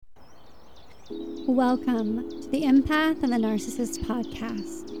Welcome to the Empath and the Narcissist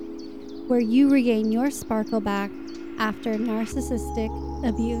podcast, where you regain your sparkle back after narcissistic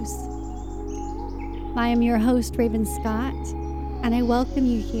abuse. I am your host, Raven Scott, and I welcome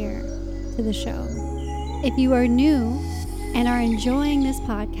you here to the show. If you are new and are enjoying this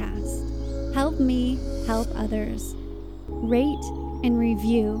podcast, help me help others. Rate and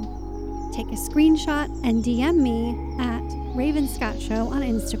review. Take a screenshot and DM me at Raven Scott Show on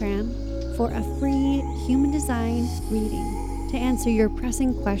Instagram for a free human design reading to answer your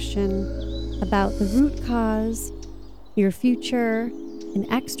pressing question about the root cause, your future, and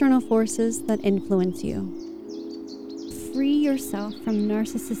external forces that influence you. Free yourself from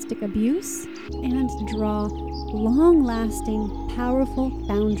narcissistic abuse and draw long-lasting, powerful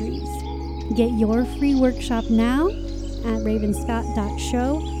boundaries. Get your free workshop now at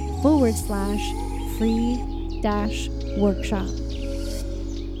ravenscott.show/free-workshop.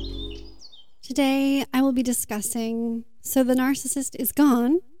 Today, I will be discussing, so the narcissist is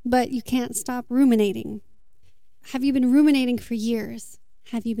gone, but you can't stop ruminating. Have you been ruminating for years?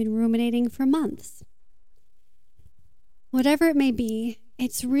 Have you been ruminating for months? Whatever it may be,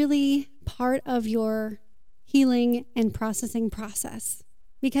 it's really part of your healing and processing process,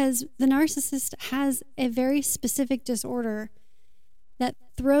 because the narcissist has a very specific disorder that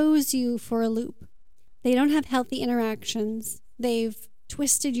throws you for a loop. They don't have healthy interactions. They've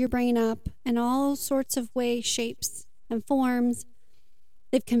twisted your brain up in all sorts of ways, shapes, and forms.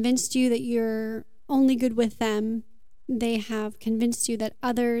 They've convinced you that you're only good with them. They have convinced you that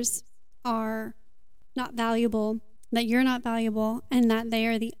others are not valuable, that you're not valuable, and that they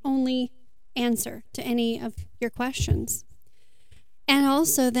are the only answer to any of your questions. And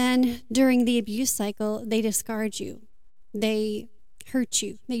also then, during the abuse cycle, they discard you. They hurt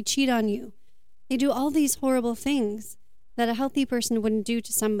you. They cheat on you. They do all these horrible things that a healthy person wouldn't do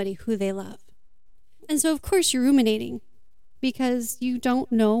to somebody who they love. And so, of course, you're ruminating because you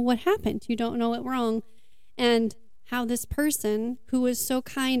don't know what happened. You don't know what wrong and how this person who was so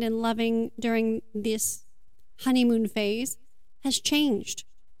kind and loving during this honeymoon phase has changed.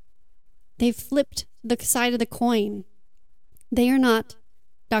 They've flipped the side of the coin. They are not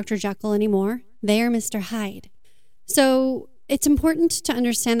Dr. Jekyll anymore. They are Mr. Hyde. So it's important to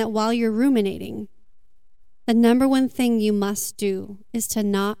understand that while you're ruminating, the number one thing you must do is to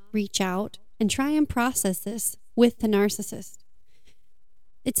not reach out and try and process this with the narcissist.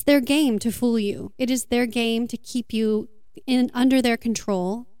 It's their game to fool you. It is their game to keep you under their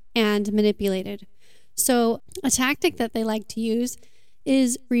control and manipulated. So a tactic that they like to use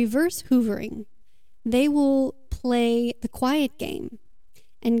is reverse hoovering. They will play the quiet game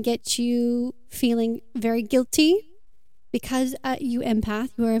and get you feeling very guilty because you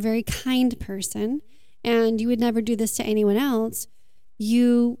empath, you are a very kind person, and you would never do this to anyone else.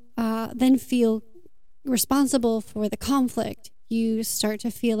 You then feel responsible for the conflict. You start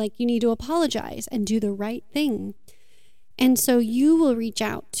to feel like you need to apologize and do the right thing. And so you will reach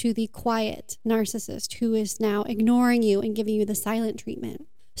out to the quiet narcissist who is now ignoring you and giving you the silent treatment.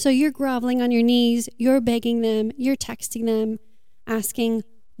 So you're groveling on your knees, you're begging them, you're texting them, asking,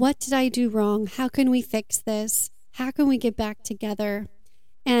 what did I do wrong? How can we fix this? How can we get back together?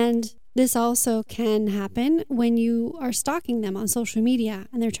 And this also can happen when you are stalking them on social media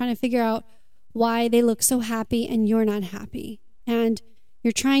and they're trying to figure out why they look so happy and you're not happy. And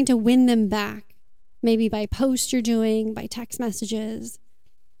you're trying to win them back, maybe by posts you're doing, by text messages.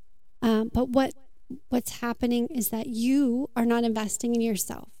 But what's happening is that you are not investing in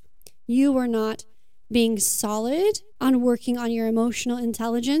yourself. You are not being solid on working on your emotional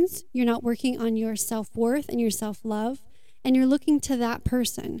intelligence. You're not working on your self-worth and your self-love. And you're looking to that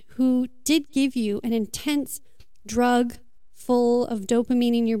person who did give you an intense drug full of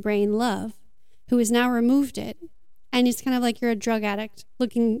dopamine in your brain love, who has now removed it. And it's kind of like you're a drug addict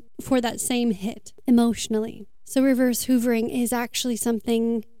looking for that same hit emotionally. So reverse hoovering is actually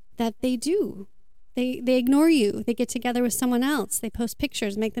something that they do. They ignore you. They get together with someone else. They post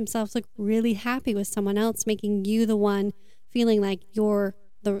pictures, make themselves look really happy with someone else, making you the one feeling like you're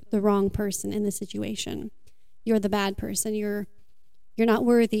the wrong person in the situation. You're the bad person. You're not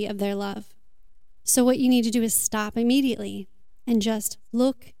worthy of their love. So what you need to do is stop immediately and just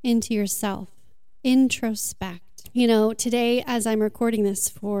look into yourself. Introspect. You know, today as I'm recording this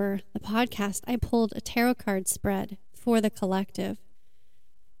for the podcast, I pulled a tarot card spread for the collective.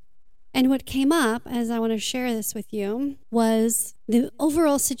 And what came up, as I want to share this with you, was the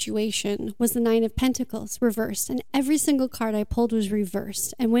overall situation was the Nine of Pentacles reversed. And every single card I pulled was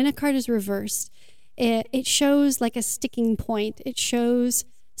reversed. And when a card is reversed, it shows like a sticking point. It shows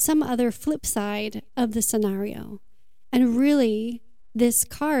some other flip side of the scenario. And really, this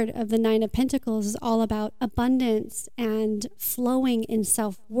card of the Nine of Pentacles is all about abundance and flowing in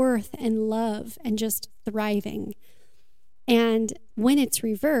self-worth and love and just thriving. And when it's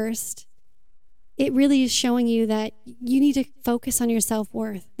reversed, it really is showing you that you need to focus on your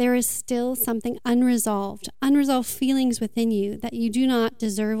self-worth. There is still something unresolved feelings within you that you do not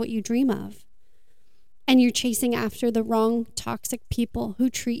deserve what you dream of. And you're chasing after the wrong toxic people who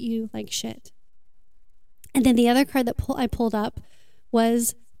treat you like shit. And then the other card that I pulled up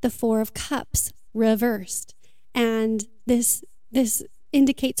was the Four of Cups reversed. And this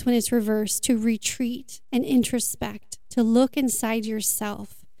indicates when it's reversed to retreat and introspect, to look inside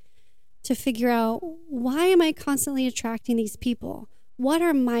yourself, to figure out, why am I constantly attracting these people? What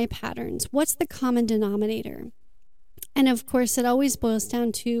are my patterns? What's the common denominator? And of course, it always boils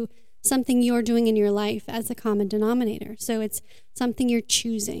down to something you're doing in your life as a common denominator. So it's something you're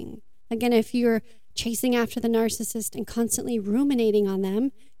choosing. Again, if you're chasing after the narcissist and constantly ruminating on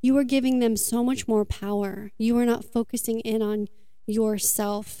them, you are giving them so much more power. You are not focusing in on your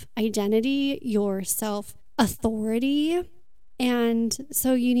self-identity, your self-authority. And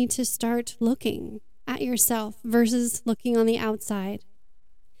so you need to start looking at yourself versus looking on the outside.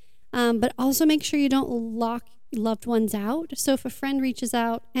 But also make sure you don't lock loved ones out. So if a friend reaches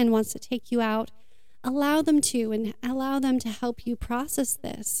out and wants to take you out, allow them to, and allow them to help you process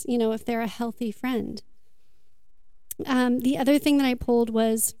this, if they're a healthy friend. The other thing that I pulled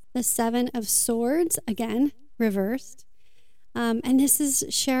was the Seven of Swords, again, reversed. And this is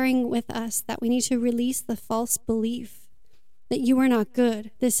sharing with us that we need to release the false belief that you are not good.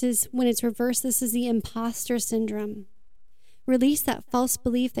 This is, when it's reversed, this is the imposter syndrome. Release that false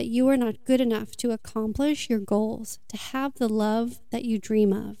belief that you are not good enough to accomplish your goals, to have the love that you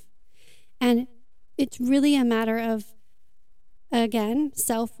dream of. And it's really a matter of, again,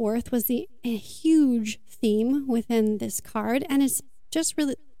 self-worth was a huge theme within this card. And it's just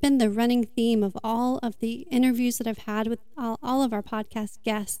really been the running theme of all of the interviews that I've had with all of our podcast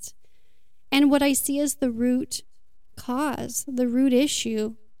guests. And what I see as the root cause, the root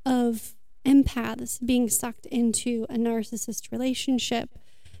issue of empaths being sucked into a narcissist relationship,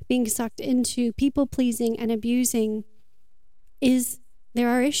 being sucked into people-pleasing and abusing, is there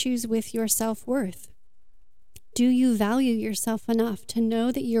are issues with your self-worth. Do you value yourself enough to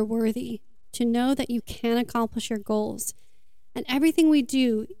know that you're worthy, to know that you can accomplish your goals? And everything we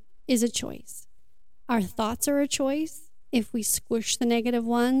do is a choice. Our thoughts are a choice. If we squish the negative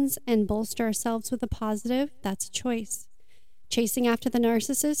ones and bolster ourselves with the positive, that's a choice. Chasing after the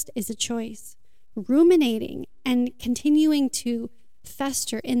narcissist is a choice. Ruminating and continuing to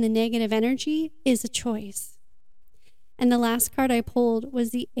fester in the negative energy is a choice. And the last card I pulled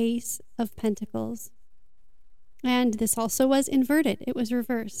was the Ace of Pentacles. And this also was inverted. It was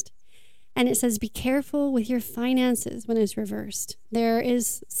reversed. And it says, be careful with your finances when it's reversed. There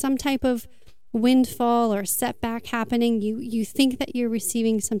is some type of windfall or setback happening. You think that you're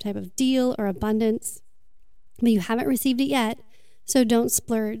receiving some type of deal or abundance, but you haven't received it yet. So don't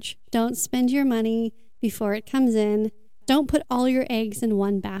splurge. Don't spend your money before it comes in. Don't put all your eggs in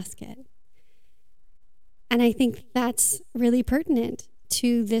one basket. And I think that's really pertinent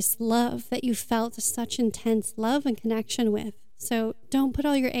to this love that you felt such intense love and connection with. So don't put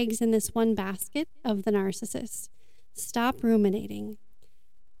all your eggs in this one basket of the narcissist. Stop ruminating.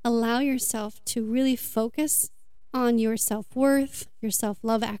 Allow yourself to really focus on your self-worth, your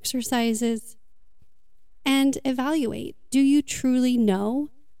self-love exercises, and evaluate. Do you truly know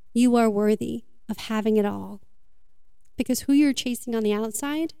you are worthy of having it all? Because who you're chasing on the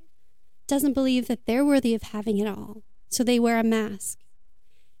outside doesn't believe that they're worthy of having it all. So they wear a mask.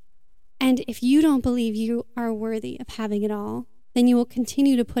 And if you don't believe you are worthy of having it all, then you will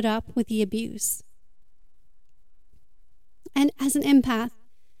continue to put up with the abuse. And as an empath,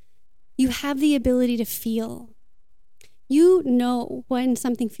 you have the ability to feel. You know when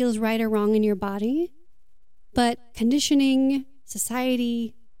something feels right or wrong in your body, but conditioning,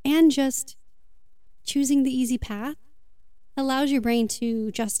 society, and just choosing the easy path allows your brain to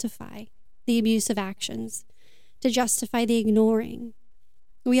justify the abusive actions, to justify the ignoring.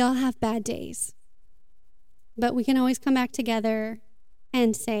 We all have bad days, but we can always come back together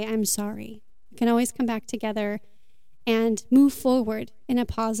and say, I'm sorry. We can always come back together and move forward in a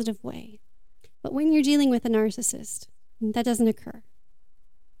positive way. But when you're dealing with a narcissist, that doesn't occur.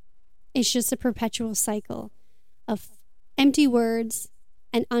 It's just a perpetual cycle of empty words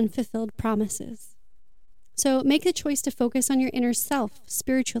and unfulfilled promises. So make the choice to focus on your inner self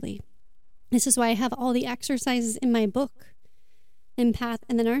spiritually. This is why I have all the exercises in my book, Empath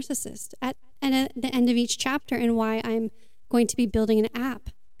and the Narcissist, at the end of each chapter, and why I'm going to be building an app,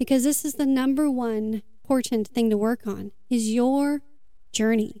 because this is the number one important thing to work on, is your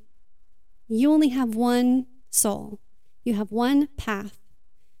journey. You only have one soul. You have one path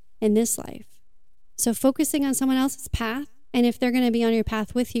in this life. So focusing on someone else's path, and if they're going to be on your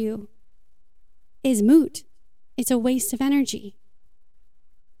path with you, is moot. It's a waste of energy.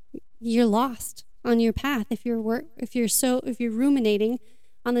 You're lost on your path if you're ruminating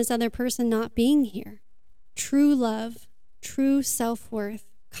on this other person not being here. True love, true self-worth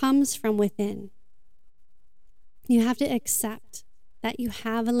comes from within. You have to accept that you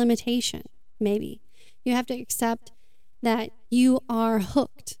have a limitation, maybe. You have to accept that you are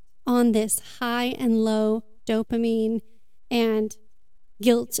hooked on this high and low dopamine and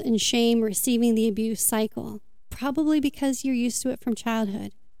guilt and shame receiving the abuse cycle, probably because you're used to it from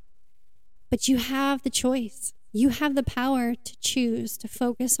childhood. But you have the choice. You have the power to choose to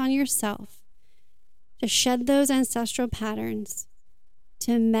focus on yourself, to shed those ancestral patterns,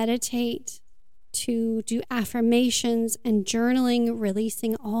 to meditate, to do affirmations and journaling,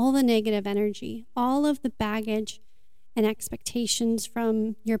 releasing all the negative energy, all of the baggage and expectations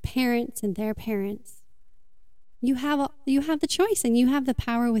from your parents and their parents. You have the choice, and you have the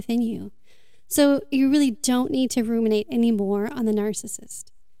power within you. So you really don't need to ruminate anymore on the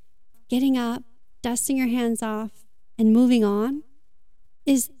narcissist. Getting up, dusting your hands off, and moving on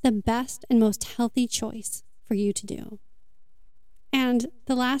is the best and most healthy choice for you to do. And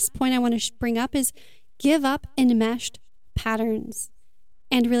the last point I want to bring up is give up enmeshed patterns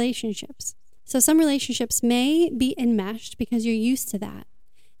and relationships. So some relationships may be enmeshed because you're used to that.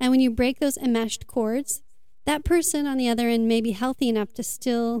 And when you break those enmeshed cords, that person on the other end may be healthy enough to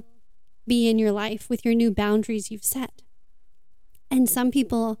still be in your life with your new boundaries you've set. And some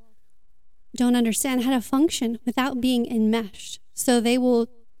people don't understand how to function without being enmeshed. So they will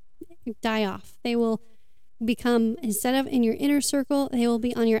die off. They will become, instead of in your inner circle, they will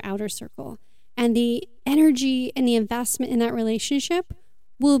be on your outer circle. And the energy and the investment in that relationship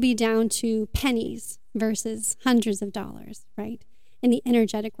will be down to pennies versus hundreds of dollars, right? In the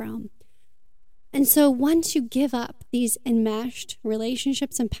energetic realm. And so once you give up these enmeshed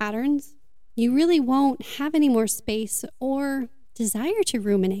relationships and patterns, you really won't have any more space or desire to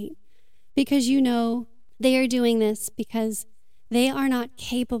ruminate, because you know they are doing this because they are not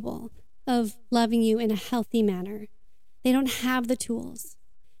capable of loving you in a healthy manner. They don't have the tools.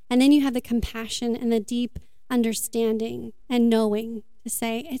 And then you have the compassion and the deep understanding and knowing to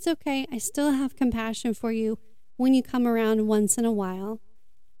say, it's okay, I still have compassion for you when you come around once in a while.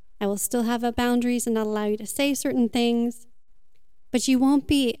 I will still have boundaries and not allow you to say certain things, but you won't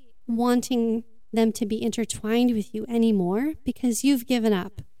be wanting them to be intertwined with you anymore because you've given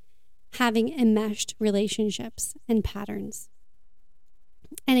up having enmeshed relationships and patterns.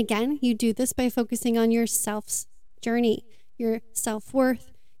 And again, you do this by focusing on your self's journey, your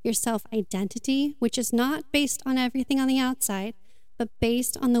self-worth, your self-identity, which is not based on everything on the outside, but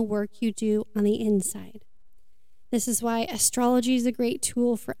based on the work you do on the inside. This is why astrology is a great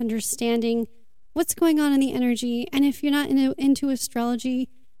tool for understanding what's going on in the energy. And if you're not into astrology,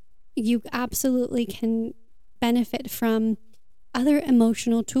 you absolutely can benefit from other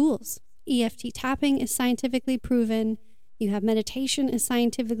emotional tools. EFT tapping is scientifically proven. You have meditation is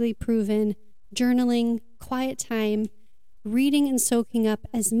scientifically proven. Journaling, quiet time, reading and soaking up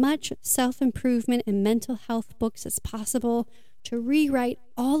as much self-improvement and mental health books as possible to rewrite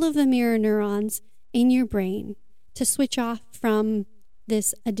all of the mirror neurons in your brain to switch off from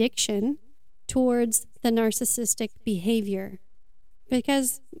this addiction towards the narcissistic behavior.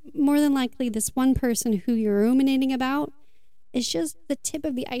 Because more than likely, this one person who you're ruminating about is just the tip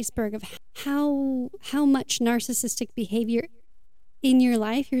of the iceberg of how much narcissistic behavior in your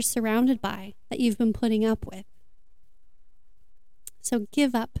life you're surrounded by that you've been putting up with. So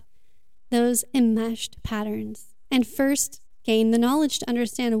give up those enmeshed patterns and first gain the knowledge to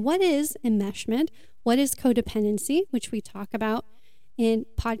understand what is enmeshment, what is codependency, which we talk about in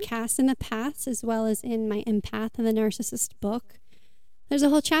podcasts in the past, as well as in my Empath and the Narcissist book. There's a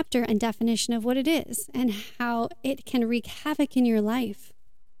whole chapter and definition of what it is and how it can wreak havoc in your life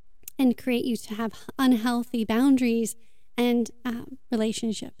and create you to have unhealthy boundaries and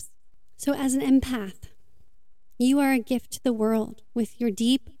relationships. So as an empath, you are a gift to the world with your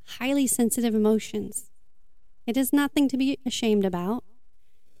deep, highly sensitive emotions. It is nothing to be ashamed about.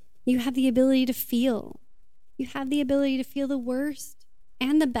 You have the ability to feel. You have the ability to feel the worst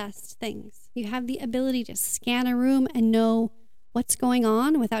and the best things. You have the ability to scan a room and know what's going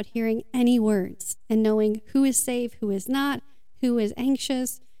on without hearing any words and knowing who is safe, who is not, who is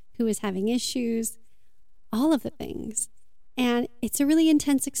anxious, who is having issues, all of the things. And it's a really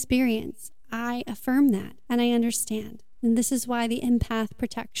intense experience. I affirm that and I understand. And this is why the empath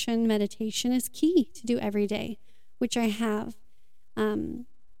protection meditation is key to do every day, which I have on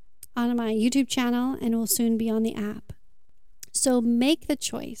my YouTube channel and will soon be on the app. So make the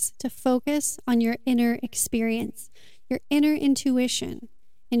choice to focus on your inner experience, your inner intuition,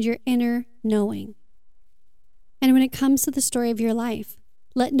 and your inner knowing. And when it comes to the story of your life,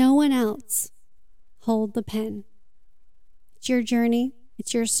 let no one else hold the pen. It's your journey,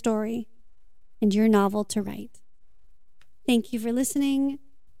 it's your story, and your novel to write. Thank you for listening.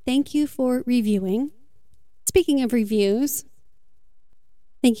 Thank you for reviewing. Speaking of reviews,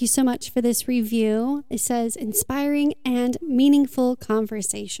 thank you so much for this review. It says, inspiring and meaningful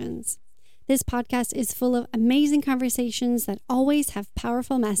conversations. This podcast is full of amazing conversations that always have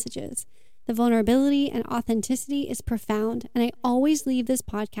powerful messages. The vulnerability and authenticity is profound, and I always leave this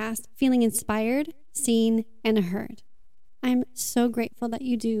podcast feeling inspired, seen, and heard. I'm so grateful that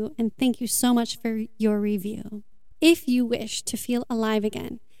you do, and thank you so much for your review. If you wish to feel alive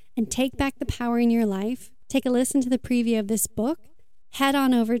again and take back the power in your life, take a listen to the preview of this book, head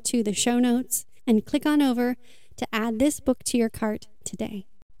on over to the show notes, and click on over to add this book to your cart today.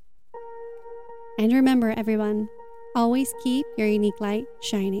 And remember, everyone, always keep your unique light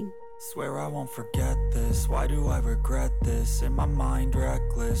shining. Swear I won't forget this, why do I regret this? In my mind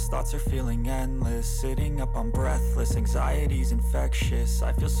reckless, thoughts are feeling endless. Sitting up I'm breathless, anxiety's infectious.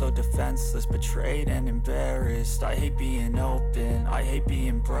 I feel so defenseless, betrayed and embarrassed. I hate being open, I hate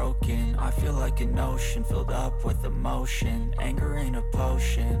being broken. I feel like an ocean filled up with emotion. Anger ain't a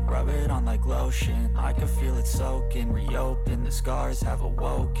potion, rub it on like lotion. I can feel it soaking, reopen, the scars have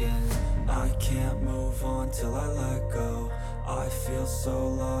awoken. I can't move on till I let go. I feel so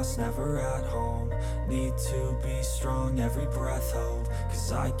lost, never at home. Need to be strong, every breath hold.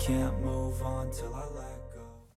 'Cause I can't move on till I